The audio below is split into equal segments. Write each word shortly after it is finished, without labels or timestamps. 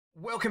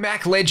Welcome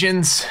back,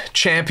 legends,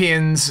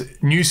 champions,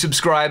 new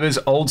subscribers,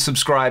 old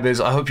subscribers.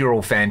 I hope you're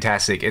all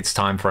fantastic. It's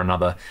time for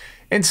another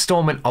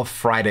installment of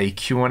Friday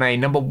Q&A,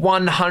 number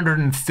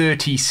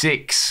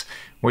 136,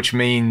 which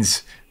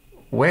means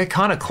we're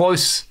kind of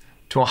close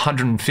to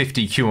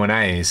 150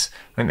 Q&As.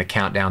 I think the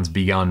countdown's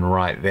begun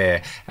right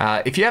there.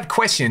 If you have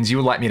questions you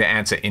would like me to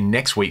answer in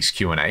next week's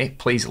Q&A,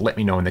 please let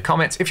me know in the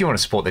comments. If you want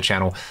to support the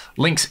channel,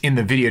 links in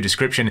the video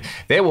description.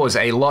 There was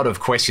a lot of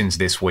questions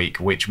this week,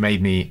 which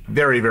made me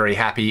very, very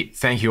happy.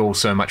 Thank you all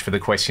so much for the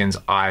questions.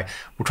 I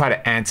will try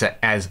to answer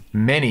as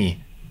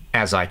many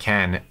as I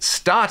can,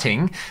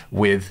 starting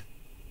with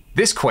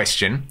this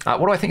question.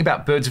 What do I think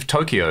about Birds of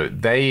Tokyo?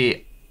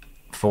 They,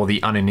 for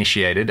the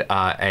uninitiated,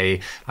 are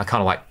a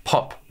kind of like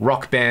pop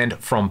rock band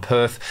from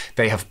Perth.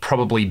 They have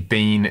probably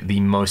been the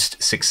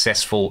most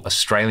successful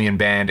Australian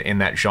band in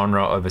that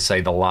genre over,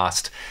 say, the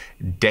last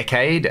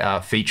decade,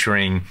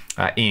 featuring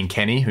Ian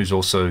Kenny, who's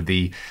also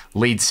the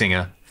lead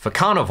singer for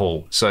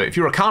Carnival. So if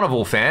you're a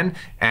Carnival fan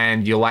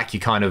and you like your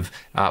kind of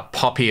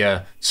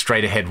poppier,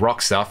 straight ahead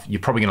rock stuff,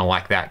 you're probably gonna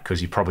like that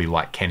because you probably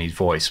like Kenny's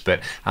voice.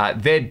 But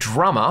their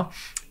drummer,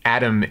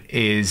 Adam,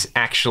 is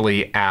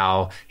actually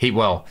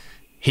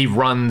he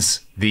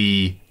runs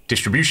the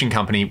distribution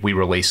company. We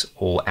release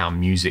all our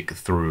music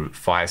through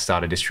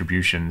Firestarter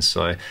Distribution.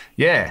 So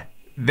yeah,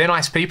 they're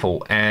nice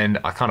people and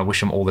I kind of wish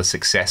them all the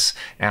success.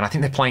 And I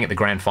think they're playing at the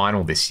grand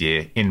final this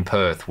year in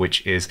Perth,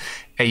 which is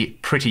a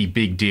pretty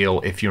big deal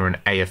if you're an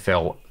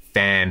AFL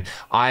fan.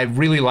 I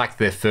really liked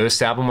their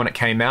first album when it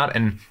came out,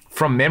 and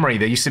from memory,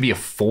 there used to be a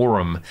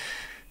forum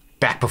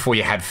back before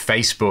you had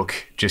Facebook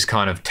just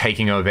kind of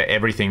taking over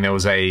everything. There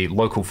was a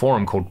local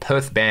forum called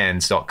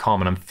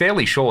perthbands.com, and I'm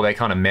fairly sure they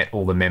kind of met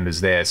all the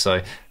members there.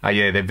 So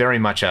yeah, they're very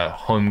much a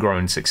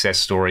homegrown success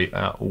story.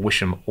 Wish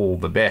them all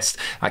the best.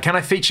 Can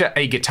I feature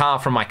a guitar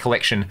from my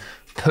collection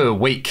per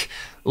week?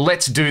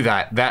 Let's do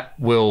that. That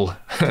will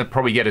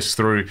probably get us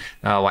through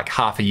like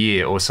half a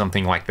year or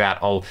something like that.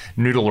 I'll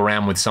noodle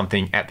around with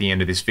something at the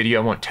end of this video.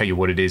 I won't tell you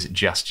what it is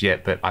just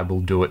yet, but I will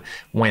do it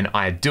when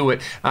I do it.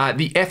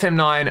 The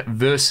FM9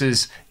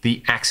 versus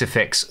the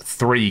Axe-Fx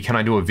 3. Can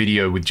I do a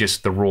video with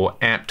just the raw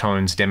amp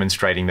tones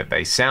demonstrating that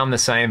they sound the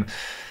same?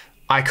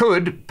 I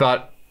could,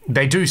 but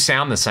they do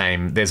sound the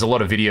same. There's a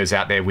lot of videos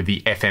out there with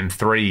the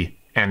FM3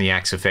 and the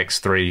Axe-Fx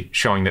 3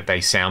 showing that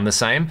they sound the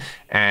same.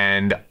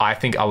 And I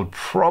think I would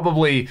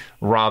probably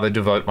rather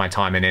devote my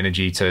time and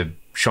energy to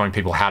showing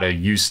people how to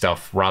use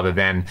stuff rather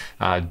than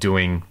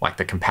doing like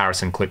the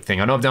comparison clip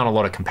thing. I know I've done a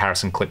lot of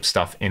comparison clip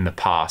stuff in the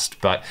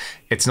past, but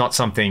it's not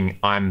something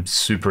I'm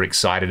super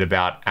excited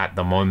about at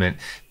the moment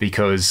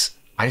because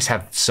I just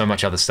have so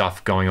much other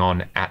stuff going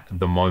on at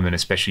the moment,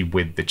 especially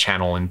with the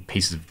channel and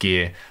pieces of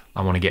gear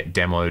I want to get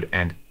demoed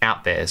and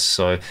out there.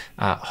 So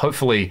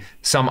hopefully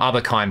some other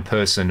kind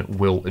person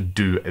will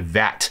do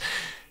that.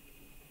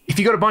 If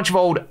you got a bunch of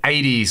old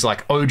 80s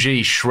like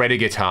OG shredder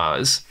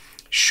guitars,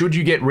 should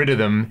you get rid of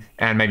them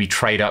and maybe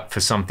trade up for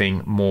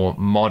something more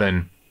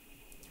modern?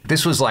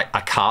 This was like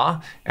a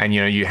car, and you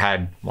know, you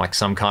had like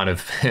some kind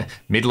of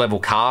mid-level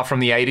car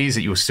from the 80s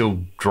that you were still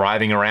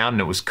driving around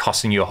and it was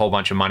costing you a whole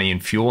bunch of money in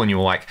fuel, and you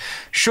were like,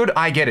 should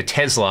I get a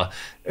Tesla?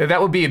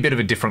 That would be a bit of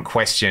a different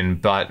question,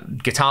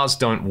 but guitars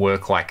don't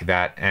work like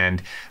that.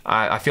 And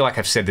I feel like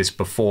I've said this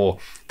before,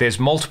 there's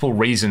multiple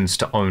reasons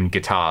to own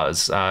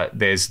guitars.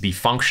 There's the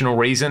functional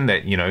reason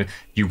that, you know,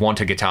 you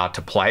want a guitar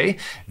to play.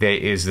 There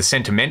is the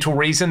sentimental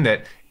reason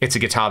that it's a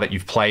guitar that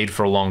you've played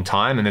for a long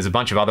time, and there's a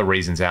bunch of other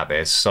reasons out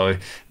there. So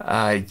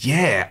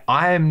yeah,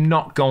 I'm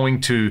not going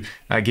to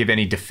give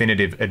any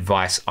definitive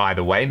advice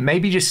either way.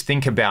 Maybe just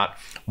think about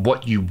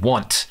what you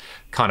want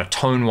kind of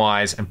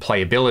tone-wise and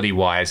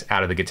playability-wise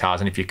out of the guitars.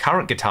 And if your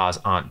current guitars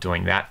aren't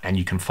doing that and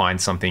you can find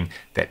something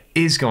that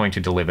is going to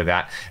deliver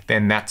that,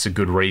 then that's a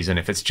good reason.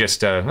 If it's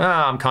just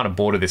I'm kind of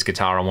bored of this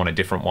guitar, I want a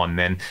different one,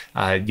 then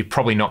you're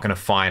probably not going to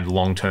find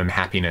long-term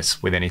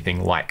happiness with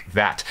anything like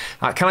that.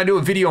 Can I do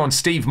a video on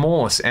Steve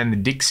Morse and the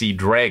Dixie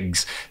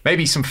Dregs?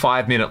 Maybe some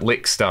 5-minute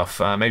lick stuff,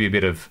 maybe a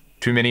bit of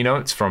Too Many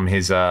Notes from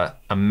his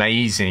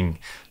amazing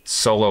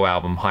solo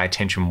album, High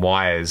Tension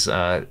Wires.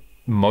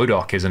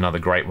 Modoc is another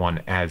great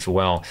one as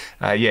well.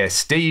 Yeah,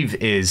 Steve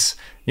is,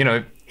 you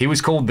know, he was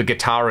called the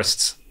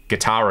guitarist's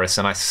guitarist,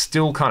 and I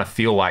still kind of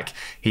feel like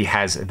he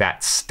has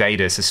that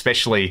status,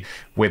 especially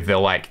with the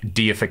like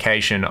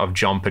deification of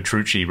John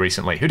Petrucci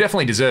recently, who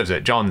definitely deserves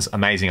it. John's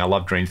amazing. I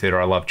love Dream Theater.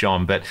 I love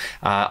John, but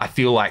I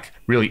feel like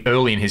really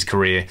early in his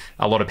career,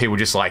 a lot of people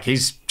just like,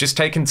 he's just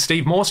taken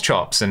Steve Morse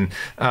chops and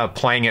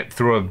playing it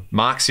through a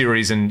Mark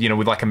series and, you know,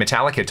 with like a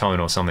Metallica tone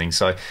or something.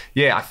 So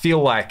yeah, I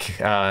feel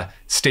like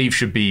Steve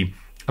should be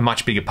a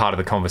much bigger part of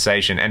the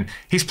conversation, and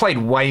he's played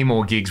way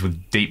more gigs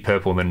with Deep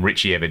Purple than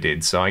Richie ever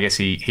did. So I guess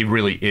he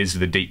really is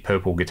the Deep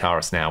Purple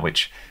guitarist now,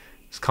 which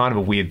is kind of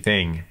a weird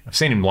thing. I've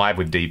seen him live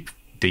with Deep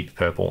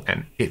Purple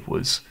and it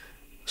was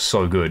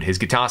so good. His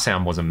guitar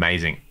sound was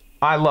amazing.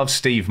 I love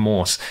Steve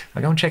Morse.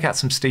 I'll go and check out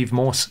some Steve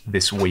Morse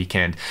this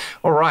weekend.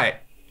 All right,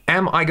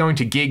 Am I going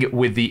to gig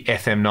with the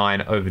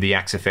FM9 over the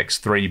Axe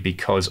FX3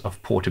 because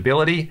of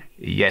portability?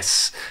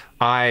 Yes.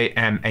 I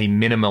am a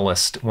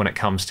minimalist when it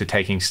comes to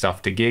taking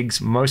stuff to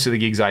gigs. Most of the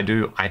gigs I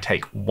do, I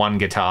take one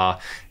guitar,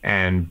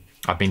 and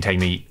I've been taking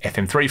the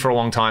FM3 for a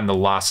long time. The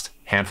last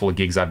handful of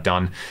gigs I've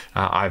done,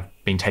 I've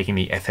been taking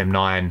the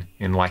FM9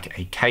 in like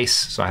a case.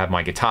 So I have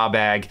my guitar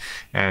bag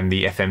and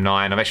the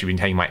FM9. I've actually been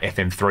taking my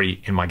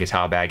FM3 in my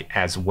guitar bag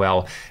as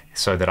well,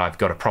 so that I've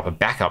got a proper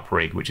backup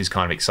rig, which is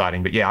kind of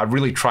exciting. But yeah, I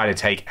really try to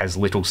take as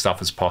little stuff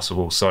as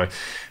possible. So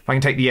if I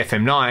can take the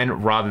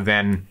FM9 rather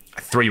than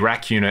a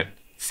 3-rack unit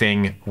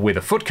thing with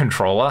a foot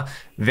controller,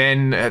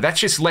 then that's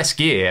just less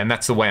gear, and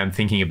that's the way I'm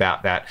thinking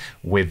about that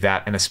with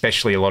that. And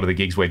especially a lot of the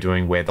gigs we're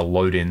doing where the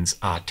load-ins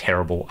are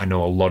terrible. I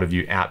know a lot of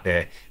you out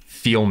there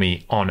feel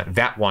me on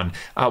that one.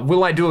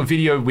 Will I do a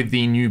video with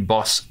the new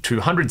Boss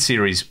 200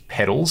 series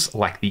pedals,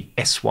 like the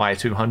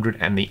SY200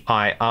 and the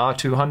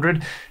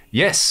IR200?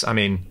 Yes, I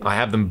mean, I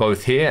have them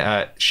both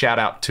here. Shout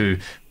out to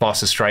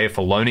Boss Australia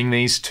for loaning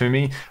these to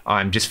me.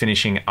 I'm just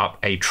finishing up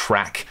a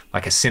track,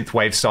 like a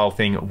synthwave style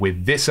thing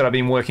with this that I've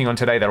been working on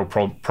today. That'll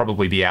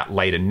probably be out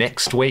later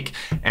next week.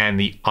 And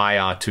the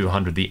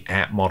IR200, the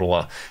amp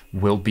modeler,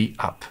 will be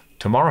up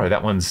tomorrow.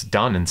 That one's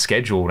done and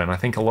scheduled, and I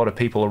think a lot of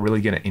people are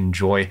really going to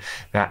enjoy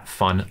that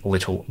fun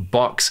little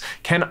box.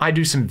 Can I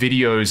do some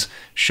videos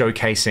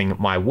showcasing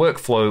my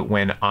workflow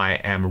when I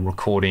am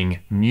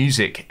recording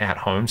music at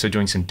home? So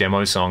doing some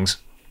demo songs.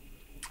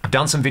 I've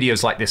done some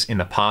videos like this in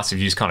the past. If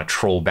you just kind of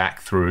troll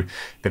back through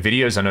the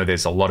videos, I know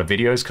there's a lot of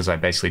videos because I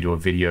basically do a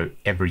video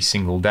every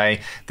single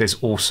day. There's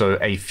also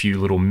a few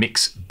little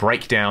mix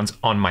breakdowns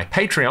on my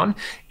Patreon.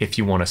 If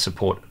you want to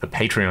support the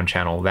Patreon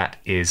channel, that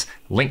is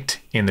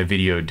linked in the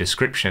video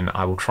description.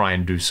 I will try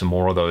and do some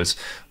more of those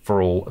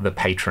for all the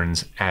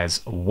patrons as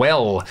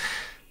well.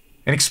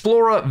 An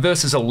Explorer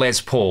versus a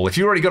Les Paul. If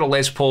you already got a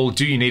Les Paul,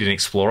 do you need an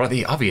Explorer?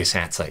 The obvious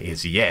answer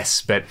is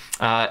yes, but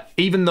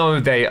even though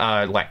they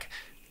are like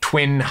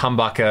twin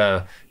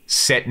humbucker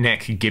set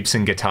neck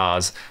Gibson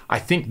guitars, I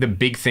think the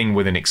big thing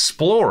with an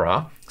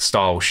Explorer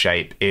style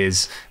shape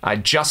is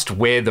just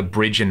where the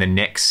bridge and the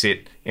neck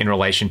sit in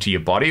relation to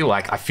your body.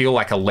 Like, I feel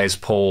like a Les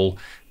Paul,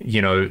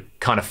 you know,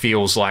 kind of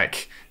feels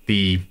like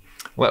the,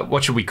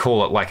 what should we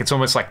call it? Like, it's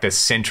almost like the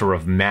center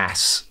of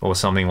mass or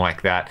something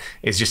like that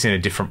is just in a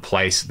different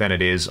place than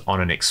it is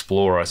on an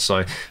Explorer.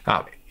 So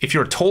if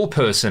you're a tall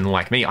person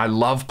like me, I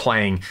love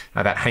playing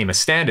that Hamer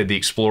Standard, the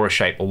Explorer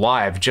shape,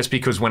 live, just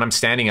because when I'm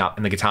standing up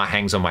and the guitar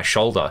hangs on my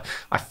shoulder,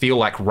 I feel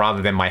like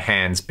rather than my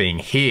hands being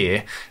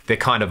here, they're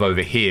kind of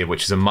over here,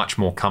 which is a much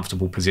more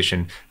comfortable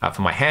position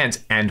for my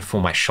hands and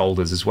for my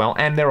shoulders as well.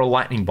 And they're a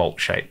lightning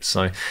bolt shape.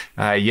 So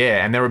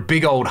yeah, and they're a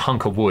big old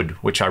hunk of wood,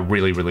 which I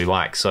really, really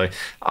like. So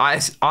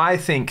I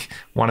think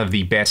one of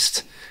the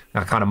best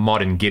kind of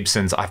modern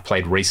Gibsons I've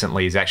played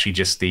recently is actually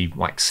just the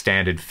like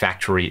standard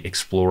factory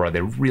Explorer.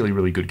 They're really,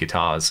 really good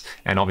guitars.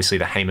 And obviously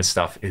the Hamer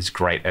stuff is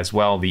great as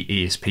well. The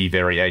ESP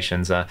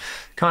variations are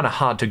kind of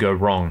hard to go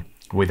wrong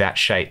with that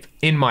shape,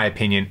 in my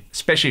opinion,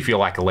 especially if you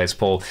like a Les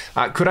Paul.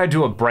 Could I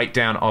do a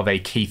breakdown of a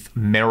Keith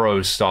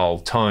Merrow style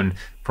tone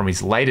from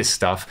his latest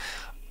stuff?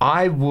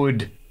 I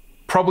would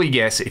probably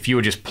guess if you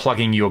were just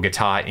plugging your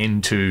guitar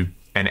into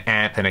an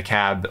amp and a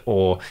cab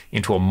or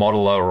into a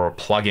modeler or a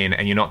plug-in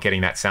and you're not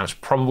getting that sound, it's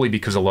probably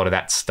because a lot of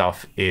that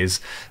stuff is,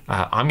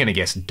 I'm going to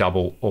guess,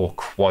 double or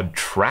quad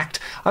tracked.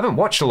 I haven't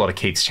watched a lot of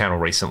Keith's channel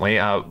recently.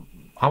 I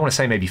want to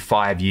say maybe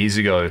 5 years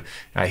ago,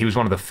 he was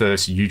one of the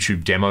first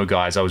YouTube demo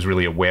guys I was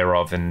really aware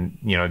of, and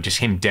you know, just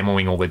him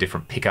demoing all the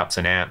different pickups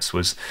and amps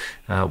was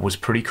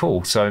pretty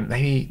cool. So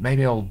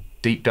maybe I'll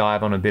deep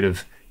dive on a bit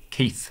of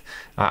Keith.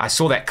 I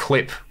saw that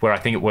clip where I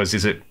think it was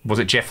it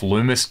Jeff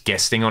Loomis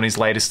guesting on his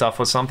latest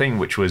stuff or something,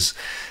 which was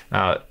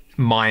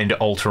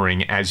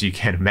mind-altering, as you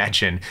can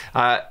imagine.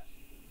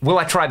 Will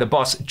I try the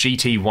Boss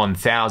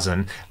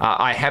GT1000?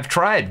 I have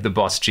tried the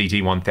Boss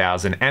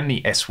GT1000 and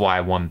the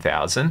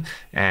SY1000,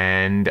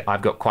 and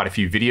I've got quite a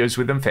few videos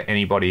with them for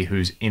anybody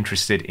who's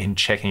interested in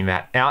checking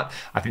that out.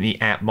 I think the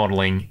amp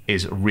modeling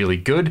is really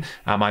good.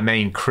 My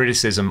main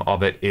criticism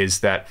of it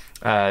is that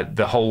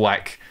the whole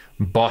like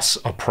Boss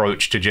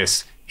approach to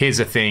just, here's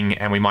a thing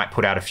and we might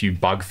put out a few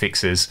bug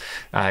fixes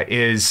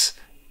is,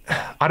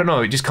 I don't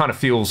know, it just kind of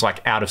feels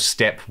like out of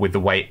step with the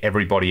way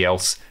everybody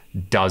else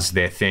does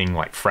their thing,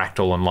 like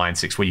Fractal and Line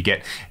 6, where you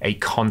get a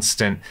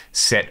constant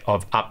set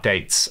of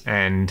updates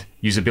and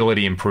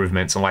usability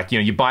improvements, and like, you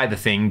know, you buy the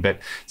thing, but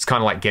it's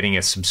kind of like getting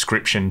a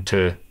subscription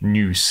to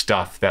new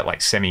stuff, that like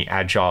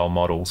semi-agile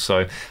model.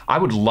 So I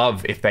would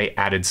love if they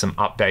added some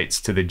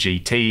updates to the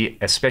GT,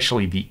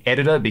 especially the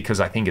editor, because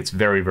I think it's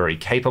very, very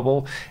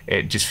capable.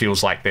 It just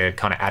feels like their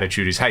kind of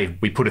attitude is, hey,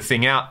 we put a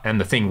thing out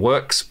and the thing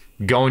works,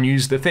 go and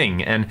use the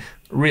thing. And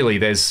really,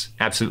 there's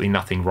absolutely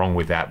nothing wrong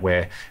with that,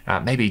 where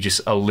maybe just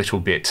a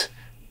little bit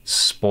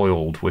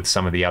spoiled with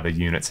some of the other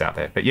units out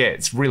there. But yeah,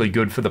 it's really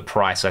good for the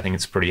price. I think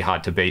it's pretty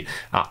hard to beat.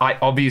 I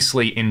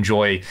obviously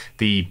enjoy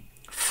the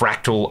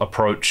Fractal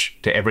approach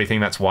to everything.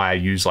 That's why I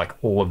use like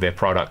all of their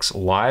products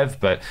live,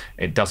 but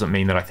it doesn't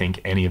mean that I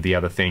think any of the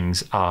other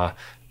things are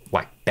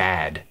like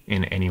bad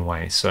in any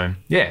way. So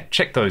yeah,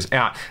 check those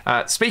out.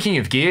 Speaking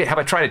of gear, have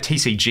I tried a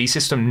TCG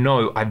system?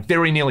 No, I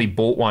very nearly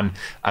bought one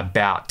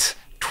about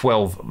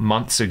 12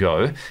 months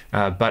ago,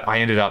 but I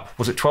ended up,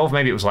 was it 12?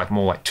 Maybe it was like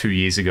more like 2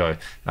 years ago.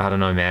 I don't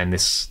know, man.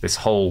 This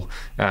whole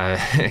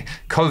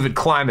COVID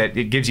climate,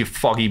 it gives you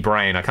foggy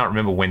brain. I can't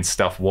remember when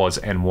stuff was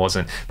and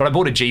wasn't. But I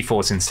bought a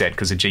GeForce instead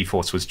because the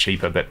GeForce was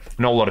cheaper. But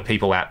I know a lot of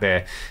people out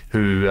there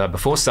who,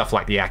 before stuff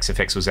like the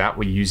AxeFX was out,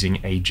 were using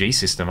a G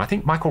system. I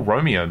think Michael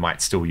Romeo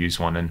might still use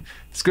one, and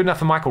if it's good enough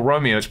for Michael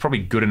Romeo, it's probably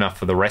good enough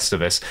for the rest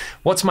of us.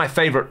 What's my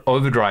favorite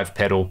overdrive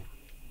pedal?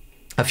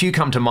 A few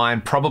come to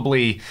mind,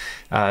 probably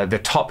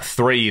the top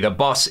three. The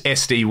Boss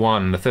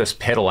SD1, the first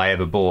pedal I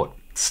ever bought,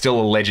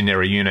 still a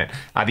legendary unit.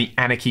 The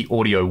Anarchy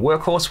Audio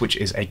Workhorse, which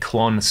is a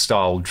clone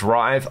style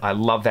drive. I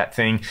love that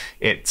thing.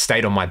 It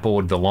stayed on my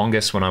board the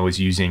longest when I was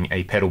using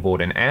a pedal board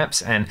and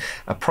amps. And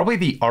probably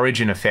the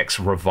Origin Effects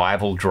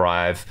Revival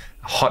Drive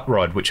Hot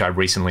Rod, which I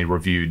recently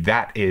reviewed.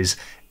 That is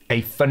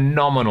a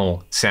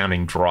phenomenal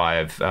sounding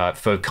drive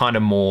for kind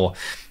of more,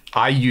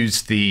 I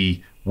use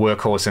the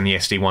Workhorse and the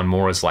SD1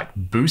 more as like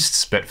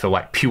boosts, but for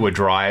like pure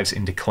drives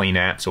into clean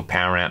amps or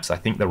power amps, I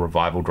think the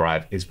Revival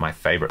Drive is my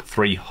favorite.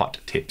 3 hot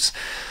tips.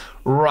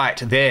 Right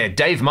there,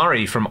 Dave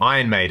Murray from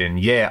Iron Maiden.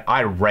 Yeah,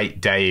 I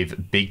rate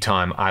Dave big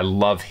time. I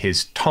love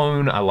his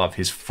tone, I love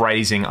his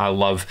phrasing, I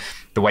love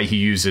the way he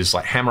uses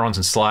like hammer-ons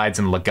and slides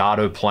and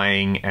legato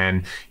playing,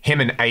 and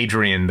him and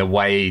Adrian, the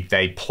way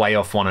they play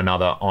off one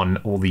another on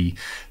all the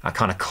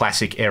kind of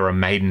classic era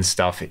Maiden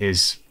stuff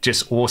is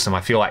just awesome. I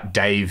feel like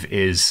Dave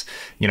is,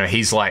 you know,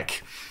 he's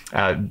like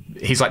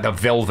the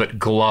velvet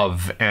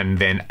glove, and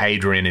then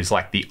Adrian is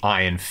like the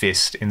iron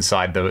fist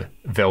inside the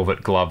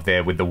velvet glove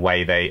there with the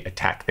way they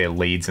attack their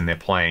leads and their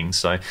playing.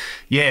 So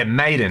yeah,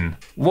 Maiden,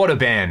 what a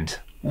band.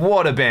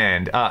 What a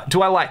band.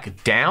 Do I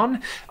like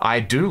Down? I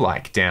do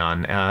like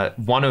Down.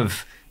 One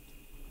of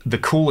the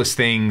coolest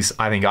things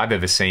I think I've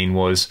ever seen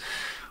was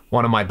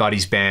one of my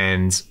buddy's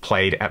bands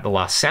played at the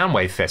last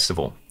Soundwave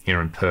Festival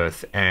here in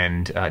Perth,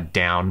 and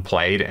Down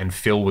played, and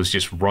Phil was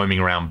just roaming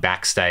around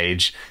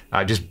backstage,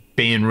 just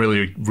being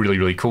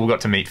really cool.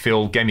 Got to meet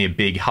Phil, gave me a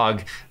big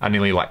hug. I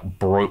nearly like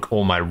broke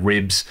all my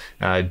ribs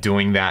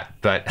doing that,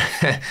 but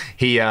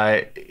he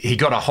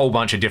got a whole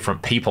bunch of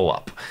different people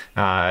up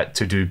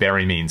to do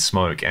Bury Me in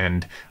Smoke,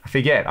 and I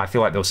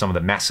feel like there were some of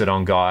the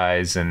Macedon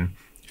guys and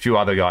a few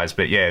other guys,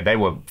 but yeah, they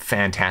were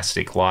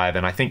fantastic live,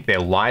 and I think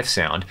their live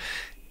sound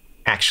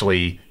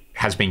actually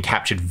has been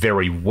captured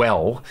very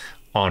well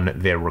on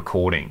their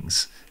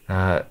recordings.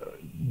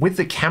 With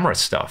the camera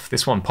stuff,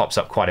 this one pops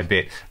up quite a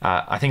bit.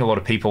 I think a lot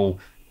of people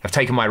have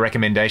taken my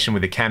recommendation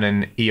with the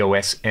Canon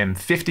EOS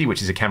M50,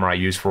 which is a camera I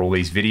use for all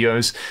these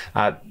videos.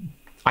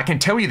 I can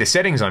tell you the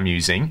settings I'm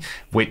using,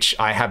 which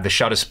I have the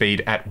shutter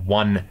speed at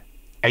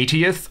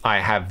 1/80th, I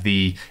have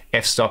the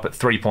f-stop at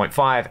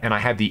 3.5, and I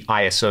have the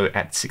ISO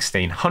at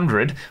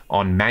 1600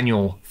 on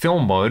manual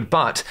film mode.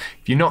 But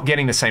if you're not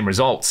getting the same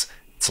results,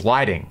 it's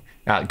lighting.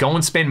 Go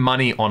and spend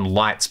money on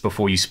lights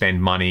before you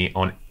spend money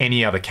on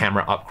any other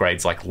camera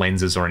upgrades like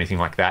lenses or anything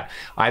like that.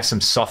 I have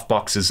some soft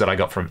boxes that I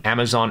got from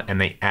Amazon,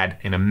 and they add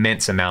an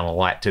immense amount of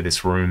light to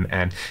this room,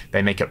 and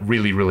they make it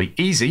really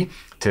easy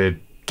to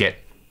get,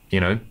 you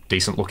know,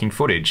 decent looking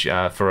footage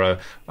for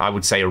I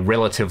would say a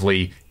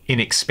relatively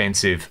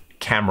inexpensive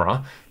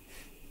camera.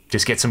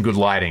 Just get some good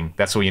lighting.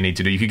 That's all you need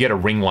to do. You could get a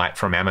ring light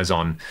from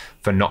Amazon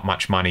for not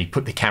much money.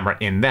 Put the camera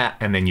in that,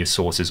 and then your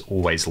source is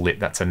always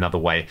lit. That's another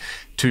way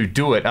to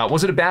do it.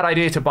 Was it a bad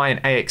idea to buy an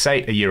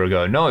AX8 a year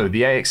ago? No,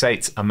 the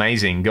AX8's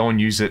amazing. Go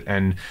and use it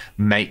and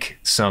make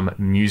some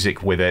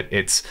music with it.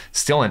 It's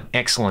still an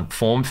excellent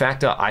form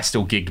factor. I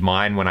still gigged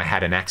mine when I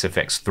had an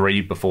AxeFX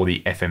 3 before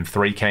the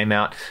FM3 came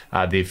out.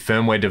 The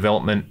firmware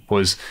development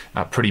was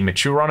pretty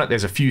mature on it.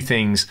 There's a few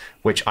things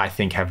which I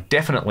think have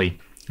definitely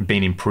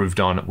been improved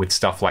on with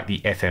stuff like the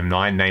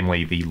FM9,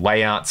 namely the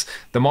layouts.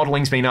 The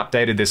modeling's been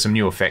updated, there's some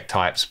new effect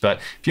types, but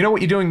if you know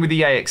what you're doing with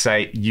the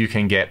AX8, you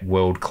can get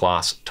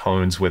world-class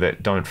tones with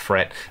it. Don't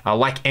fret.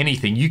 Like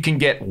anything, you can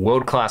get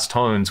world-class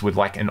tones with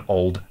like an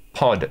old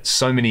pod.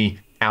 So many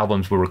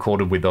albums were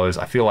recorded with those.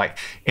 I feel like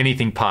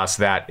anything past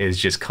that is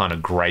just kind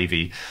of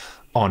gravy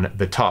on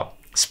the top.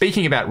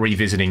 Speaking about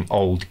revisiting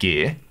old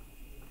gear,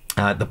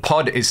 the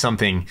pod is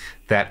something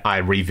that I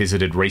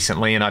revisited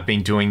recently, and I've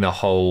been doing the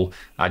whole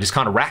just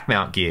kind of rack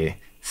mount gear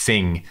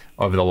thing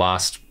over the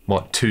last,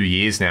 what, 2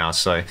 years now.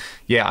 So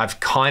yeah, I've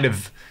kind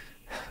of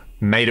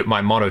made it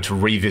my motto to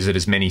revisit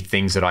as many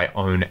things that I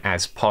own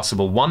as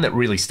possible. One that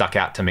really stuck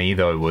out to me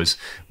though was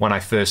when I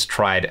first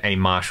tried a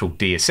Marshall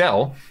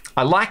DSL.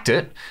 I liked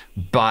it,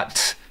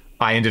 but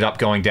I ended up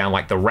going down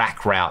like the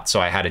rack route.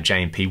 So I had a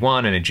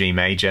JMP1 and a G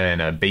major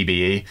and a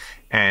BBE,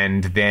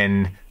 and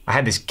then I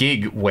had this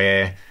gig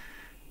where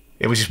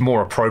it was just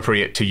more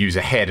appropriate to use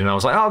a head, and I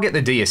was like, oh, I'll get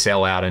the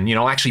DSL out and, you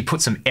know, actually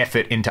put some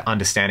effort into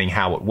understanding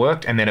how it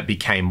worked, and then it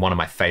became one of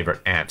my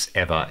favorite amps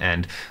ever,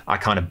 and I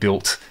kind of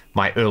built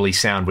my early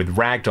sound with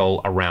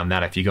Ragdoll around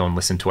that. If you go and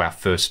listen to our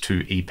first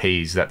 2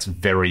 EPs, that's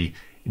very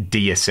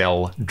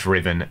DSL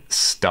driven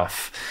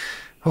stuff.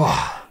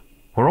 Oh,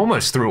 We're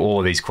almost through all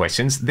of these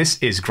questions. This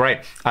is great.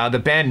 The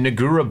band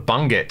Nagura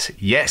Bunget.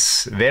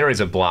 Yes, there is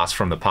a blast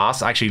from the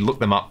past. I actually looked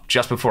them up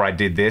just before I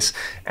did this,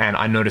 and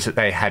I noticed that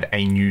they had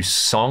a new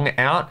song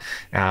out.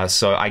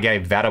 So I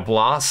gave that a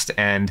blast,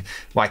 and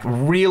like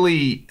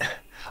really,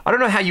 I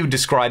don't know how you would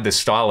describe the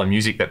style of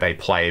music that they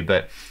play,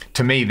 but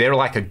to me, they're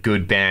like a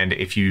good band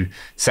if you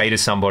say to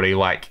somebody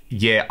like,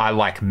 yeah, I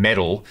like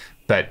metal,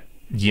 but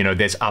you know,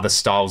 there's other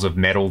styles of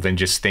metal than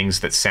just things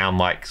that sound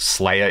like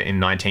Slayer in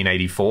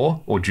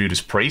 1984 or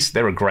Judas Priest.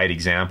 They're a great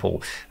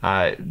example.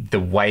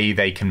 The way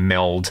they can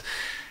meld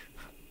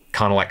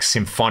kind of like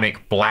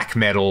symphonic black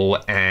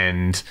metal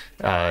and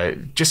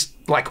just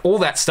like all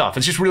that stuff.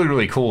 It's just really,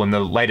 really cool. And the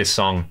latest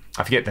song,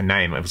 I forget the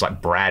name, it was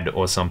like Brad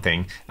or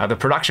something. The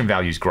production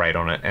value is great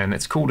on it. And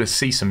it's cool to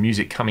see some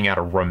music coming out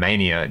of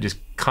Romania. It just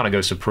kind of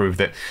goes to prove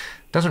that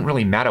it doesn't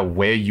really matter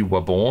where you were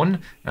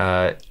born.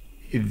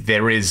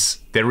 There is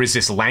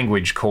this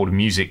language called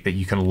music that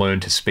you can learn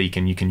to speak,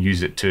 and you can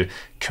use it to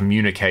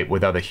communicate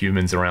with other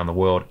humans around the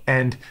world.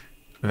 And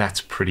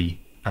that's pretty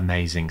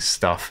amazing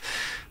stuff.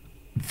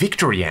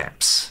 Victory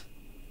amps.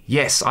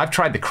 Yes, I've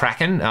tried the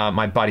Kraken.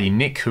 My buddy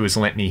Nick, who has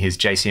lent me his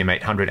JCM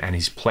 800 and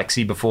his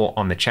Plexi before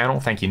on the channel.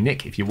 Thank you,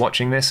 Nick, if you're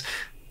watching this.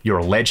 You're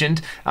a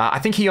legend. I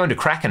think he owned a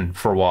Kraken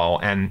for a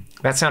while, and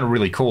that sounded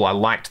really cool. I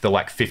liked the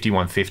like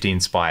 5150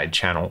 inspired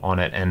channel on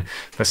it, and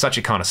for such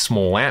a kind of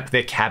small amp,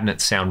 their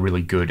cabinets sound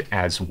really good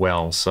as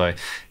well. So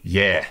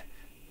yeah,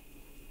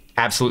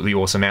 absolutely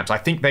awesome amps. I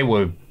think they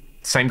were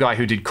same guy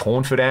who did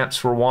Cornford amps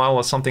for a while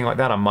or something like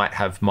that. I might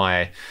have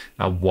my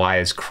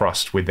wires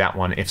crossed with that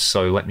one. If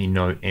so, let me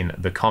know in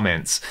the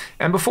comments.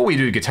 And before we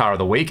do Guitar of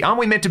the Week, aren't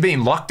we meant to be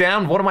in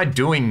lockdown? What am I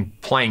doing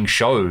playing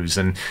shows?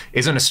 And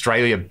isn't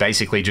Australia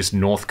basically just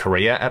North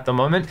Korea at the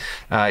moment?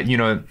 You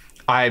know,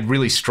 I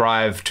really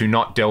strive to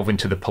not delve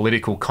into the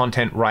political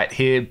content right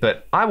here,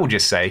 but I will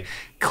just say,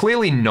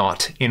 clearly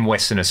not in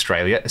Western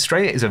Australia.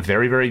 Australia is a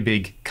very, very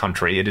big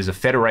country. It is a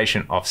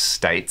federation of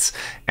states,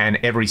 and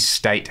every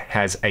state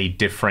has a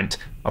different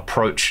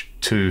approach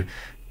to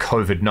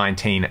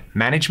COVID-19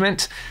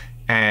 management.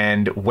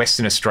 And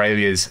Western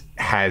Australia's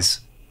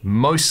has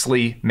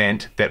mostly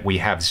meant that we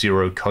have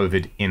zero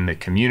COVID in the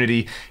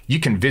community. You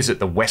can visit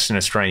the Western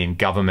Australian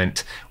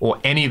government or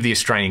any of the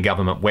Australian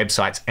government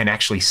websites and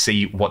actually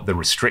see what the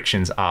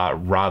restrictions are,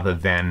 rather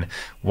than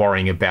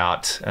worrying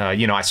about,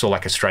 you know, I saw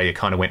like Australia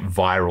kind of went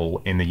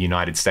viral in the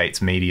United States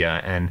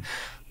media, and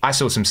I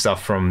saw some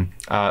stuff from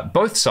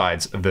both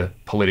sides of the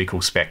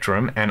political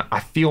spectrum, and I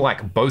feel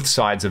like both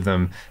sides of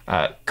them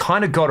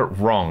kind of got it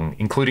wrong,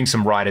 including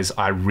some writers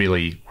I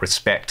really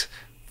respect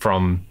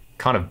from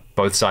kind of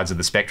both sides of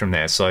the spectrum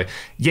there. So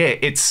yeah,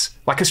 it's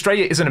like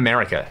Australia isn't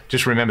America.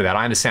 Just remember that.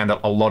 I understand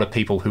that a lot of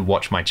people who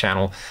watch my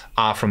channel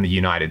are from the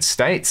United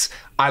States.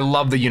 I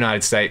love the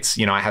United States.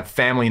 You know, I have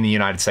family in the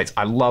United States.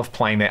 I love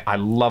playing there. I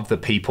love the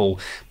people.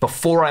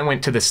 Before I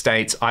went to the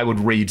States, I would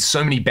read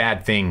so many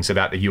bad things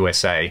about the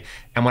USA.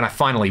 And when I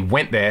finally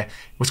went there,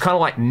 it was kind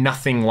of like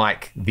nothing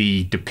like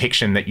the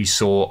depiction that you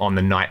saw on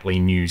the nightly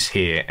news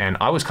here. And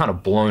I was kind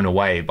of blown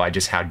away by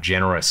just how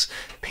generous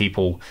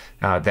people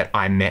that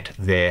I met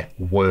there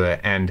were.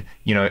 And,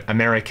 you know,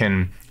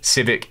 American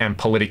civic and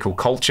political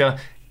culture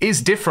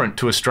is different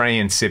to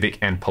Australian civic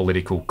and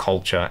political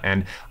culture.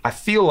 And I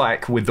feel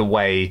like with the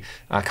way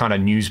kind of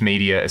news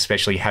media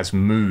especially has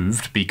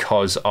moved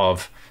because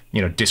of,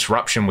 you know,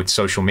 disruption with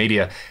social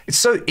media, it's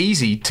so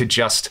easy to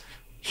just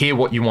hear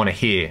what you want to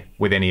hear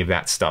with any of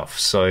that stuff.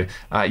 So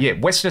yeah,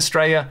 Western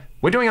Australia,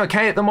 we're doing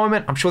okay at the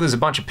moment. I'm sure there's a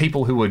bunch of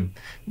people who would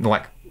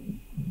like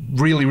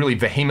really, really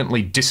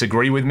vehemently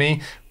disagree with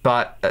me,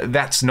 but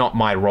that's not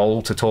my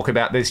role to talk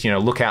about this. You know,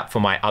 look out for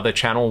my other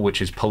channel,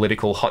 which is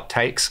Political Hot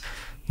Takes.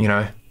 You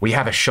know, we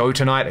have a show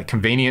tonight at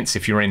Convenience.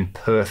 If you're in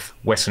Perth,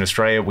 Western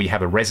Australia, we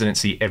have a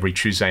residency every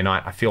Tuesday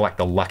night. I feel like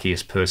the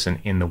luckiest person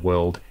in the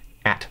world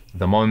at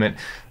the moment.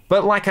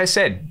 But like I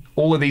said,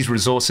 all of these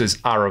resources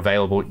are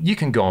available. You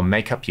can go and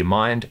make up your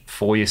mind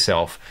for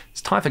yourself.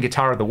 It's time for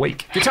Guitar of the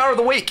Week. Guitar of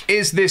the Week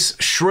is this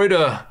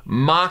Schroeder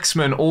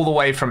Marksman all the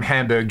way from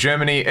Hamburg,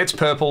 Germany. It's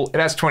purple, it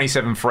has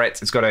 27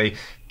 frets. It's got a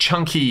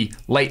chunky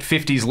late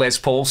 50s Les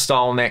Paul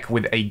style neck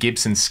with a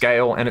Gibson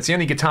scale, and it's the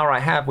only guitar I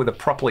have with a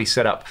properly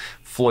set up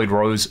Floyd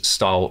Rose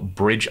style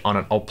bridge on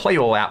it. I'll play you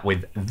all out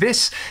with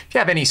this. If you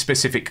have any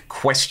specific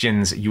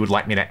questions you would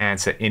like me to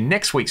answer in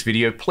next week's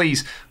video,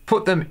 please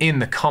put them in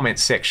the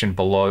comments section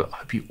below. I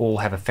hope you all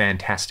have a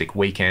fantastic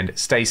weekend.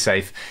 Stay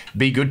safe,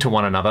 be good to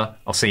one another.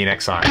 I'll see you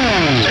next time.